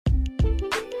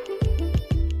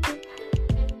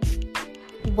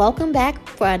Welcome back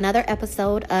for another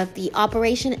episode of the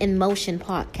Operation in Motion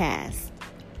podcast.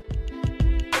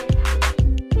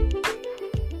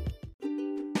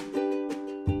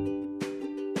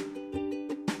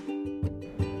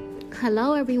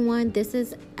 Hello everyone, this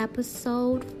is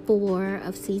episode 4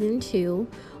 of season 2.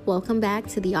 Welcome back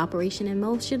to the Operation in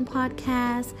Motion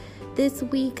podcast. This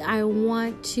week I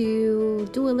want to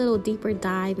do a little deeper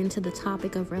dive into the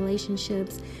topic of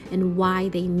relationships and why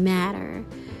they matter.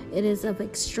 It is of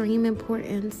extreme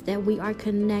importance that we are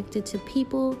connected to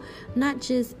people, not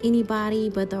just anybody,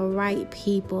 but the right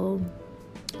people.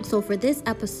 So for this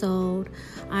episode,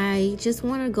 I just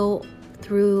want to go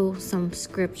through some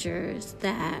scriptures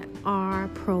that are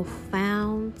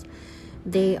profound.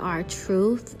 They are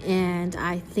truth, and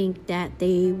I think that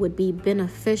they would be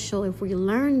beneficial if we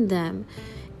learn them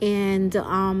and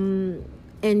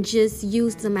just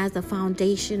use them as a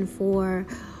foundation for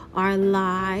our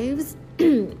lives,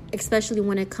 especially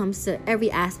when it comes to every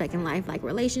aspect in life, like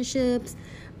relationships,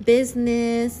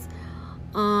 business,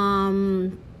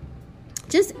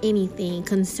 just anything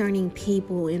concerning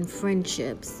people and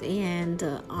friendships and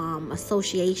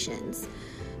associations.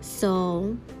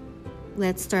 So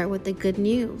let's start with the good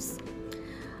news.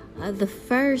 The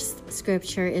first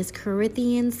scripture is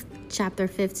Corinthians chapter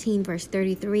 15, verse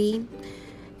 33.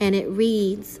 And it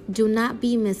reads, "Do not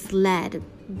be misled.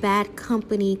 Bad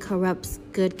company corrupts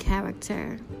good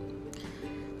character."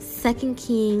 2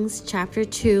 Kings chapter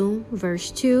 2, verse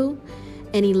 2.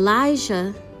 And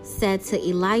Elijah said to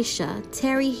Elisha,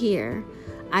 "Tarry here,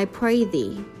 I pray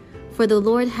thee, for the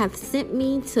Lord hath sent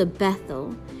me to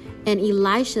Bethel." And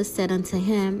Elisha said unto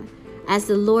him, "As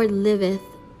the Lord liveth,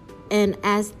 and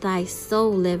as thy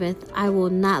soul liveth, I will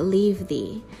not leave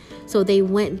thee." So they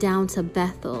went down to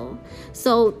Bethel.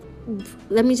 So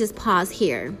let me just pause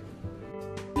here.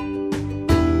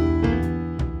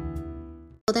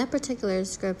 So that particular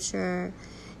scripture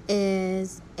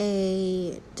is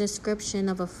a description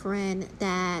of a friend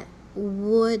that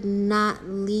would not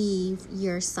leave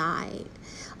your side,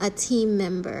 a team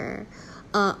member,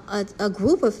 a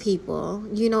group of people.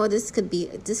 You know, this could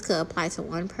apply to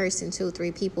one person, 2,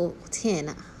 3 people,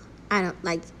 10. I don't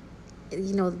like,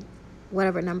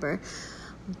 whatever number.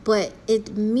 But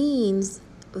it means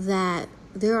that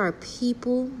there are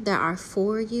people that are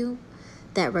for you,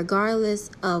 that regardless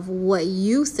of what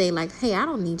you say, like, "Hey, I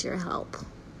don't need your help,"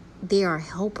 they are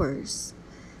helpers.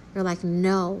 They're like,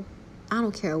 "No, I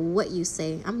don't care what you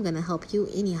say. I'm going to help you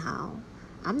anyhow.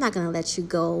 I'm not going to let you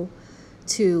go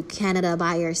to Canada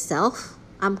by yourself.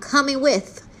 I'm coming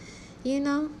with,"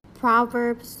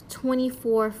 Proverbs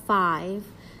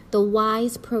 24:5. "The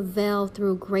wise prevail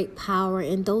through great power,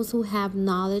 and those who have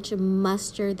knowledge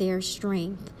muster their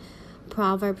strength."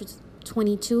 Proverbs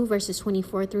 22 verses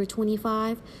 24 through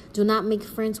 25. "Do not make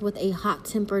friends with a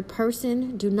hot-tempered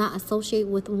person. Do not associate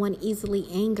with one easily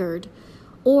angered,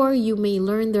 or you may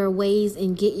learn their ways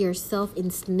and get yourself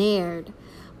ensnared."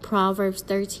 Proverbs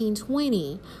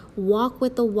 13:20. "Walk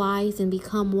with the wise and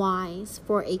become wise,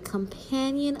 for a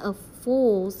companion of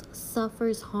fools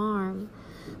suffers harm."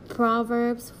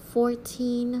 Proverbs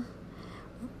 14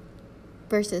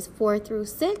 verses 4 through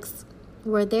 6.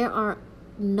 "Where there are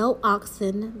no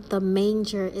oxen, the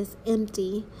manger is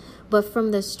empty, but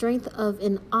from the strength of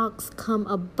an ox come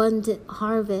abundant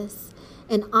harvest.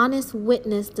 An honest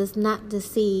witness does not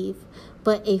deceive,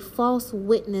 but a false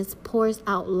witness pours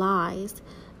out lies.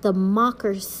 The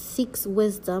mocker seeks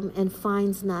wisdom and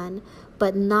finds none,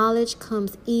 but knowledge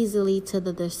comes easily to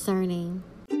the discerning."